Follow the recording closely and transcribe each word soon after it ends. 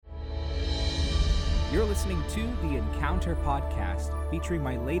You're listening to the Encounter Podcast, featuring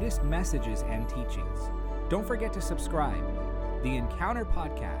my latest messages and teachings. Don't forget to subscribe. The Encounter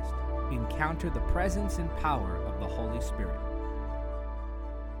Podcast. Encounter the presence and power of the Holy Spirit.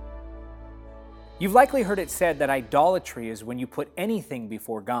 You've likely heard it said that idolatry is when you put anything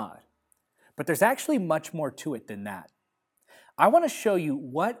before God. But there's actually much more to it than that. I want to show you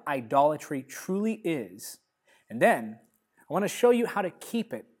what idolatry truly is, and then I want to show you how to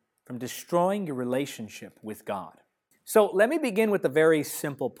keep it from destroying your relationship with God. So let me begin with a very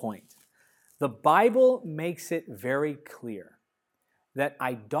simple point. The Bible makes it very clear that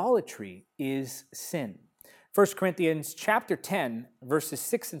idolatry is sin. 1 Corinthians chapter 10, verses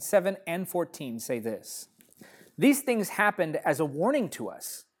 6 and 7 and 14 say this: "These things happened as a warning to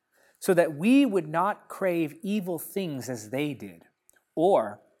us, so that we would not crave evil things as they did,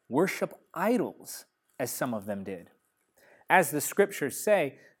 or worship idols as some of them did. As the scriptures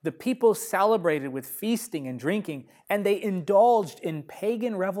say, the people celebrated with feasting and drinking, and they indulged in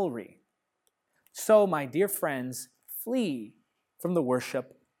pagan revelry. So, my dear friends, flee from the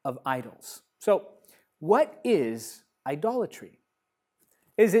worship of idols." So, what is idolatry?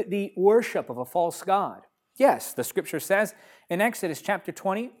 Is it the worship of a false god? Yes, the scripture says in Exodus chapter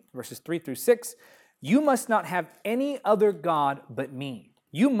 20, verses 3 through 6, "You must not have any other god but me.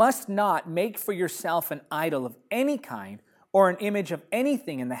 You must not make for yourself an idol of any kind, or an image of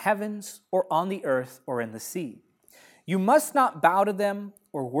anything in the heavens, or on the earth, or in the sea. You must not bow to them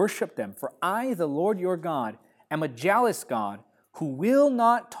or worship them, for I, the Lord your God, am a jealous God who will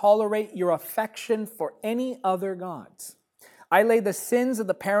not tolerate your affection for any other gods. I lay the sins of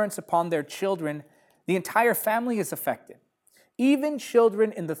the parents upon their children. The entire family is affected, even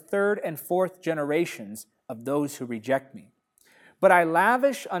children in the third and fourth generations of those who reject me. But I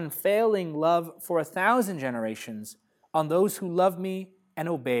lavish unfailing love for 1,000 generations on those who love me and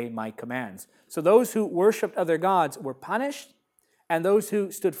obey my commands." So those who worshiped other gods were punished, and those who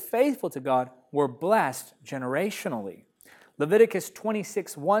stood faithful to God were blessed generationally. Leviticus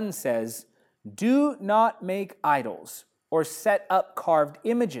 26:1 says, "Do not make idols, or set up carved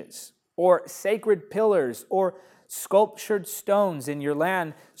images, or sacred pillars, or sculptured stones in your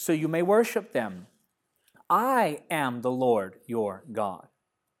land, so you may worship them. I am the Lord your God."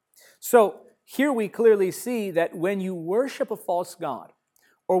 So here we clearly see that when you worship a false god,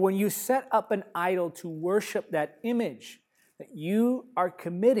 or when you set up an idol to worship that image, that you are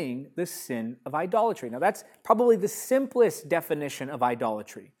committing the sin of idolatry. Now that's probably the simplest definition of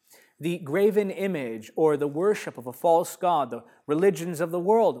idolatry. The graven image or the worship of a false god, the religions of the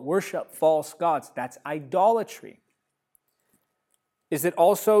world worship false gods. That's idolatry. Is it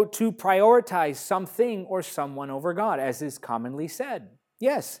also to prioritize something or someone over God, as is commonly said?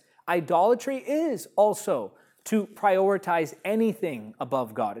 Yes. Idolatry is also to prioritize anything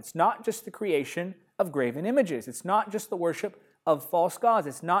above God. It's not just the creation of graven images. It's not just the worship of false gods.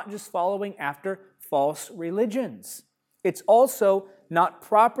 It's not just following after false religions. It's also not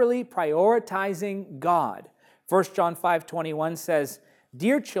properly prioritizing God. 1 John 5:21 says,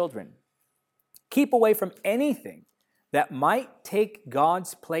 "Dear children, keep away from anything that might take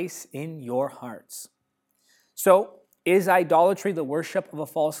God's place in your hearts." So, is idolatry the worship of a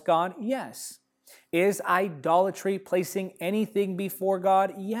false god? Yes. Is idolatry placing anything before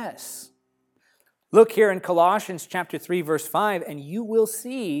God? Yes. Look here in Colossians chapter 3, verse 5, and you will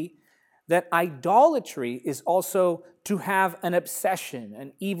see that idolatry is also to have an obsession,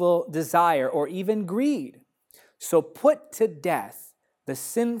 an evil desire, or even greed. "So put to death the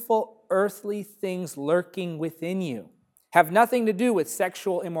sinful earthly things lurking within you. Have nothing to do with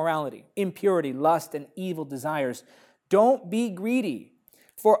sexual immorality, impurity, lust, and evil desires. Don't be greedy,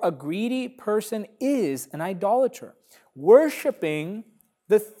 for a greedy person is an idolater, worshiping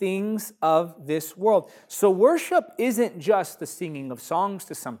the things of this world." So worship isn't just the singing of songs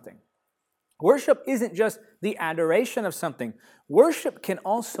to something. Worship isn't just the adoration of something. Worship can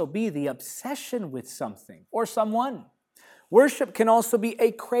also be the obsession with something or someone. Worship can also be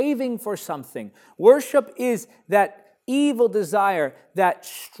a craving for something. Worship is that evil desire, that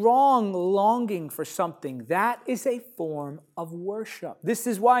strong longing for something. That is a form of worship. This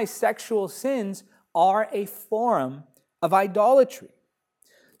is why sexual sins are a form of idolatry.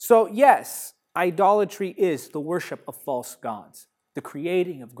 So yes, idolatry is the worship of false gods, the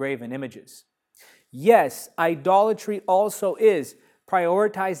creating of graven images. Yes, idolatry also is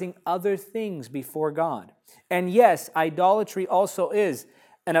prioritizing other things before God. And yes, idolatry also is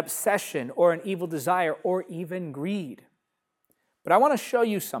an obsession or an evil desire or even greed. But I want to show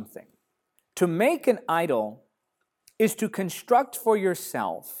you something. To make an idol is to construct for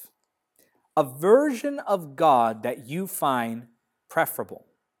yourself a version of God that you find preferable.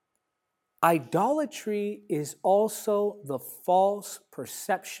 Idolatry is also the false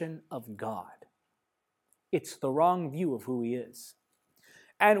perception of God. It's the wrong view of who He is.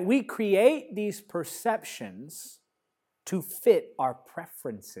 And we create these perceptions to fit our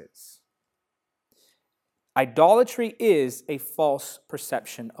preferences. Idolatry is a false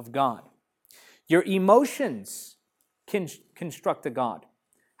perception of God. Your emotions can construct a God.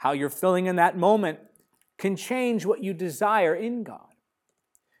 How you're feeling in that moment can change what you desire in God.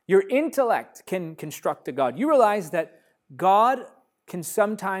 Your intellect can construct a God. You realize that God can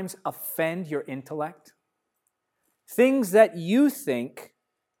sometimes offend your intellect. Things that you think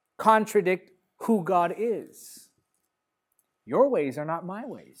contradict who God is. Your ways are not my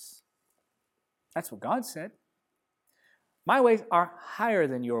ways. That's what God said. My ways are higher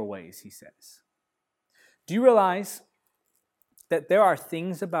than your ways, He says. Do you realize that there are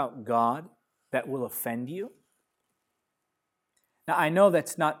things about God that will offend you? Now, I know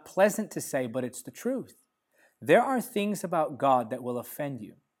that's not pleasant to say, but it's the truth. There are things about God that will offend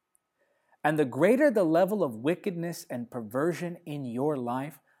you. And the greater the level of wickedness and perversion in your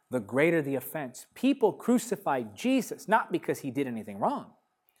life, the greater the offense. People crucified Jesus not because He did anything wrong,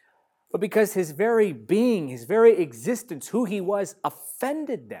 but because His very being, His very existence, who He was,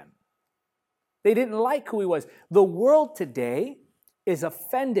 offended them. They didn't like who He was. The world today is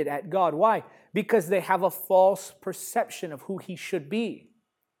offended at God. Why? Because they have a false perception of who He should be.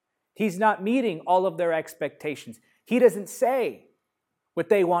 He's not meeting all of their expectations. He doesn't say what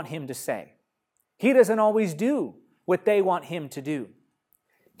they want Him to say. He doesn't always do what they want Him to do.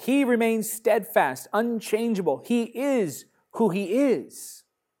 He remains steadfast, unchangeable. He is who He is.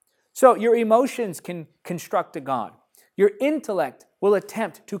 So your emotions can construct a God. Your intellect will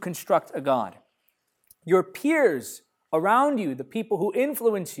attempt to construct a God. Your peers around you, the people who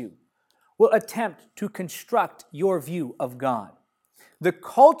influence you, will attempt to construct your view of God. The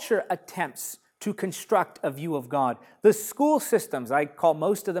culture attempts to construct a view of God. The school systems, I call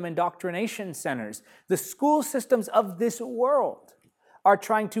most of them indoctrination centers, the school systems of this world are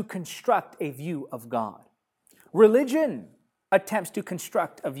trying to construct a view of God. Religion attempts to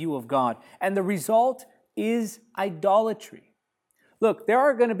construct a view of God, and the result is idolatry. Look, there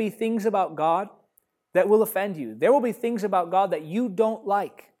are going to be things about God that will offend you. There will be things about God that you don't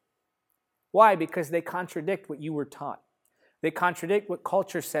like. Why? Because they contradict what you were taught. They contradict what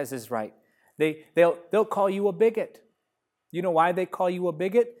culture says is right. They'll call you a bigot. You know why they call you a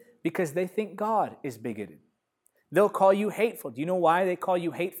bigot? Because they think God is bigoted. They'll call you hateful. Do you know why they call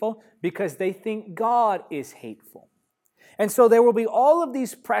you hateful? Because they think God is hateful. And so there will be all of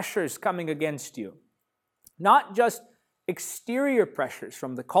these pressures coming against you. Not just exterior pressures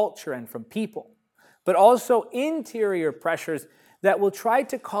from the culture and from people, but also interior pressures that will try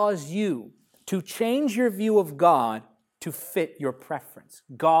to cause you to change your view of God to fit your preference.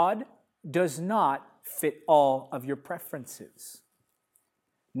 God does not fit all of your preferences.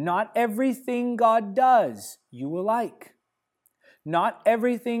 Not everything God does you will like. Not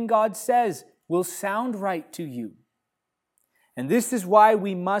everything God says will sound right to you. And this is why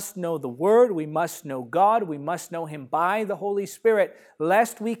we must know the Word, we must know God, we must know Him by the Holy Spirit,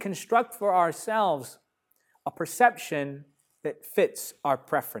 lest we construct for ourselves a perception that fits our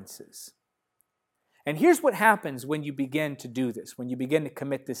preferences. And here's what happens when you begin to do this, when you begin to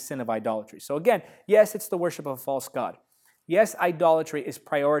commit this sin of idolatry. So again, yes, it's the worship of a false god. Yes, idolatry is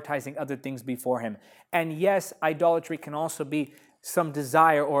prioritizing other things before Him. And yes, idolatry can also be some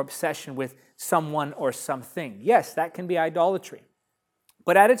desire or obsession with someone or something. Yes, that can be idolatry.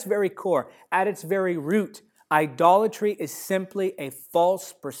 But at its very core, at its very root, idolatry is simply a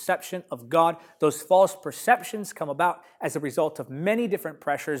false perception of God. Those false perceptions come about as a result of many different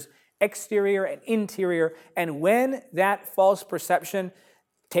pressures, exterior and interior. And when that false perception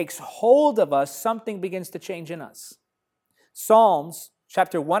takes hold of us, something begins to change in us. Psalms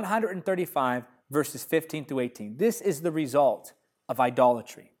chapter 135, verses 15 through 18. This is the result of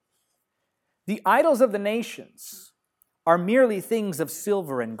idolatry. The idols of the nations are merely things of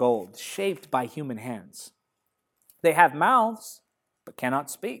silver and gold, shaped by human hands. They have mouths, but cannot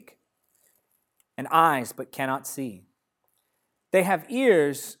speak, and eyes, but cannot see. They have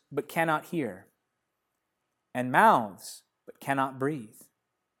ears, but cannot hear, and mouths, but cannot breathe.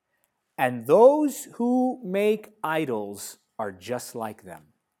 And those who make idols are just like them,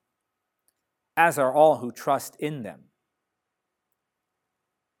 as are all who trust in them.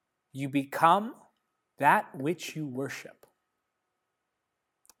 You become that which you worship.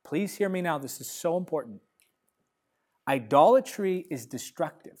 Please hear me now. This is so important. Idolatry is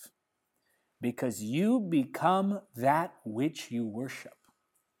destructive because you become that which you worship.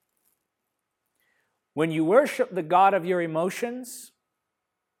 When you worship the God of your emotions,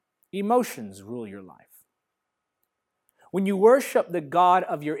 emotions rule your life. When you worship the God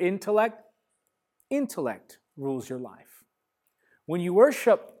of your intellect, intellect rules your life. When you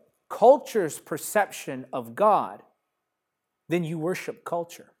worship culture's perception of God, then you worship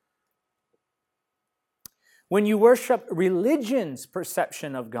culture. When you worship religion's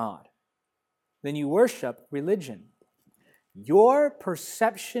perception of God, then you worship religion. Your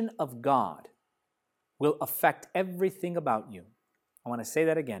perception of God will affect everything about you. I want to say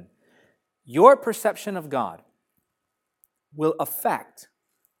that again. Your perception of God will affect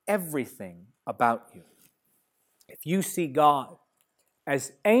everything about you. If you see God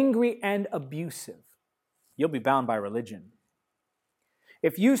as angry and abusive, you'll be bound by religion.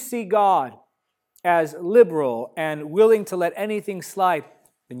 If you see God as liberal and willing to let anything slide,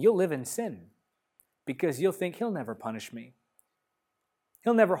 then you'll live in sin because you'll think He'll never punish me.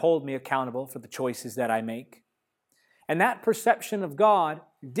 He'll never hold me accountable for the choices that I make. And that perception of God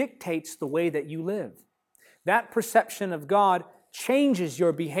dictates the way that you live. That perception of God changes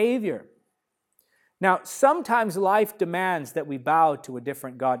your behavior. Now, sometimes life demands that we bow to a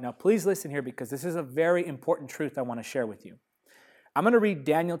different God. Now, please listen here because this is a very important truth I want to share with you. I'm going to read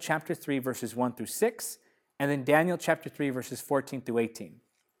Daniel chapter 3, verses 1 through 6, and then Daniel chapter 3, verses 14 through 18.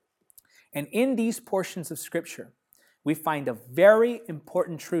 And in these portions of Scripture, we find a very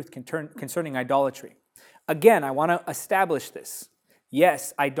important truth concerning idolatry. Again, I want to establish this.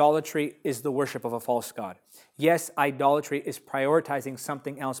 Yes, idolatry is the worship of a false god. Yes, idolatry is prioritizing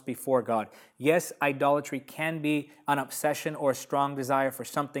something else before God. Yes, idolatry can be an obsession or a strong desire for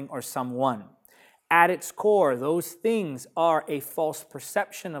something or someone. At its core, those things are a false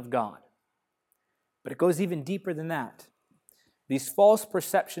perception of God. But it goes even deeper than that. These false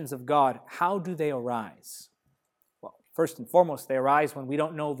perceptions of God, how do they arise? Well, first and foremost, they arise when we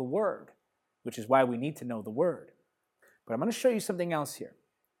don't know the Word, which is why we need to know the Word. But I'm going to show you something else here.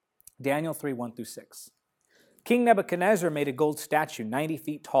 Daniel 3, 1 through 6. King Nebuchadnezzar made a gold statue 90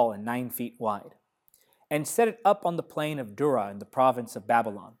 feet tall and 9 feet wide, and set it up on the plain of Dura in the province of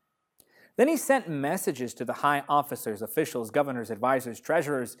Babylon. Then he sent messages to the high officers, officials, governors, advisors,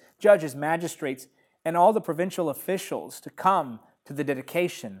 treasurers, judges, magistrates, and all the provincial officials to come to the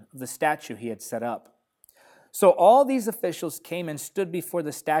dedication of the statue he had set up. So all these officials came and stood before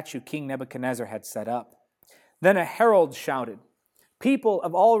the statue King Nebuchadnezzar had set up. Then a herald shouted, "People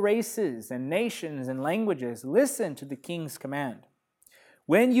of all races and nations and languages, listen to the king's command.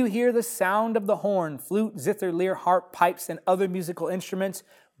 When you hear the sound of the horn, flute, zither, lyre, harp, pipes, and other musical instruments,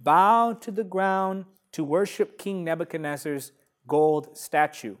 bow to the ground to worship King Nebuchadnezzar's gold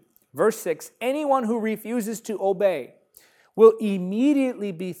statue." Verse 6, anyone who refuses to obey will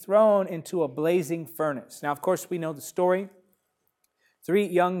immediately be thrown into a blazing furnace. Now, of course, we know the story. 3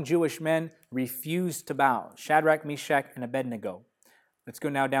 young Jewish men refused to bow, Shadrach, Meshach, and Abednego. Let's go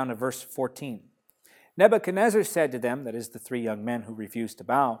now down to verse 14. Nebuchadnezzar said to them, that is the 3 young men who refused to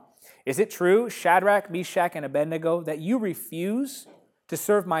bow, "Is it true, Shadrach, Meshach, and Abednego, that you refuse to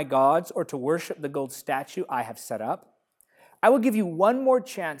serve my gods or to worship the gold statue I have set up? I will give you one more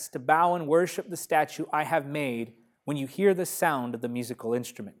chance to bow and worship the statue I have made when you hear the sound of the musical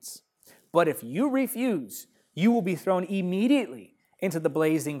instruments. But if you refuse, you will be thrown immediately into the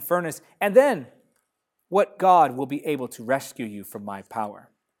blazing furnace, and then what God will be able to rescue you from my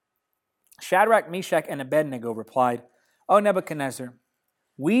power?" Shadrach, Meshach, and Abednego replied, "O Nebuchadnezzar,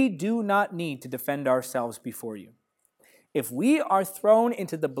 we do not need to defend ourselves before you. If we are thrown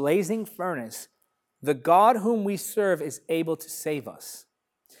into the blazing furnace, the God whom we serve is able to save us.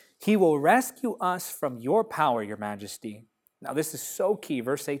 He will rescue us from your power, your majesty." Now this is so key,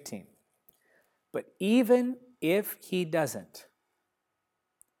 verse 18. "But even if he doesn't,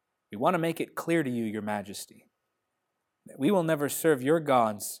 we want to make it clear to you, your majesty, that we will never serve your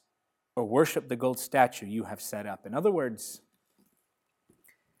gods or worship the gold statue you have set up." In other words,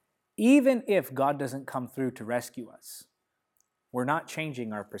 even if God doesn't come through to rescue us, we're not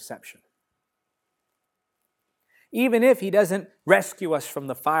changing our perception. Even if he doesn't rescue us from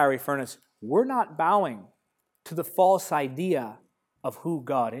the fiery furnace, we're not bowing to the false idea of who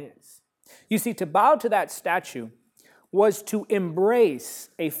God is. You see, to bow to that statue was to embrace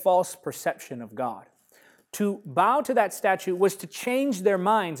a false perception of God. To bow to that statue was to change their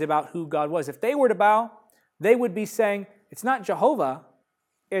minds about who God was. If they were to bow, they would be saying, it's not Jehovah,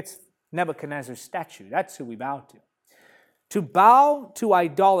 it's Nebuchadnezzar's statue. That's who we bow to. To bow to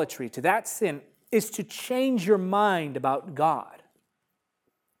idolatry, to that sin, is to change your mind about God.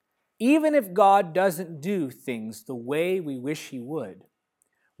 Even if God doesn't do things the way we wish he would,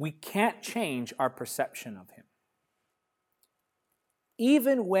 we can't change our perception of him.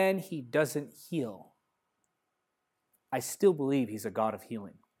 Even when he doesn't heal, I still believe he's a God of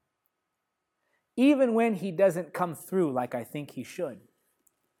healing. Even when he doesn't come through like I think he should,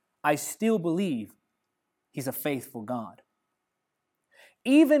 I still believe he's a faithful God.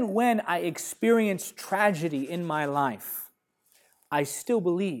 Even when I experience tragedy in my life, I still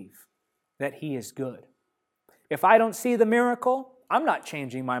believe that he is good. If I don't see the miracle, I'm not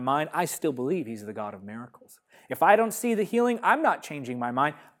changing my mind. I still believe he's the God of miracles. If I don't see the healing, I'm not changing my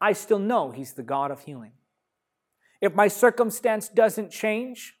mind. I still know he's the God of healing. If my circumstance doesn't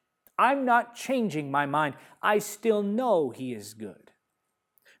change, I'm not changing my mind. I still know he is good.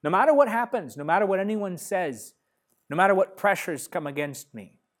 No matter what happens, no matter what anyone says, no matter what pressures come against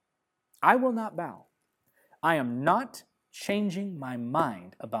me, I will not bow. I am not changing my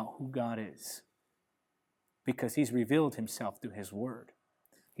mind about who God is, because he's revealed himself through his word.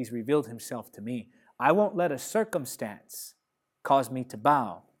 He's revealed himself to me. I won't let a circumstance cause me to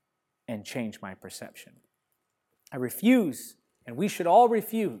bow and change my perception. I refuse, and we should all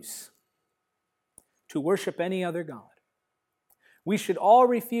refuse, to worship any other God. We should all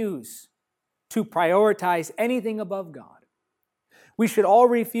refuse to prioritize anything above God. We should all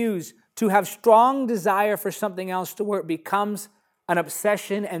refuse to have strong desire for something else to where it becomes an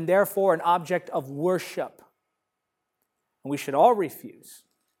obsession and therefore an object of worship. And we should all refuse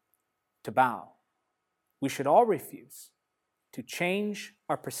to bow. We should all refuse to change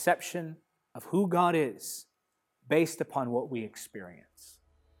our perception of who God is based upon what we experience.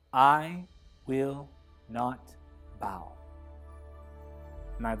 I will not bow.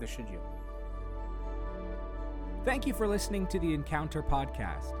 Neither should you. Thank you for listening to the Encounter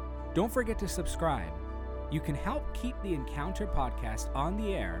Podcast. Don't forget to subscribe. You can help keep the Encounter Podcast on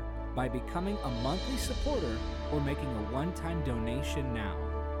the air by becoming a monthly supporter or making a one-time donation now.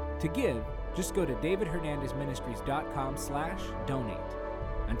 To give, just go to davidhernandezministries.com/donate.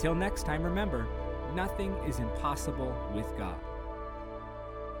 Until next time, remember, nothing is impossible with God.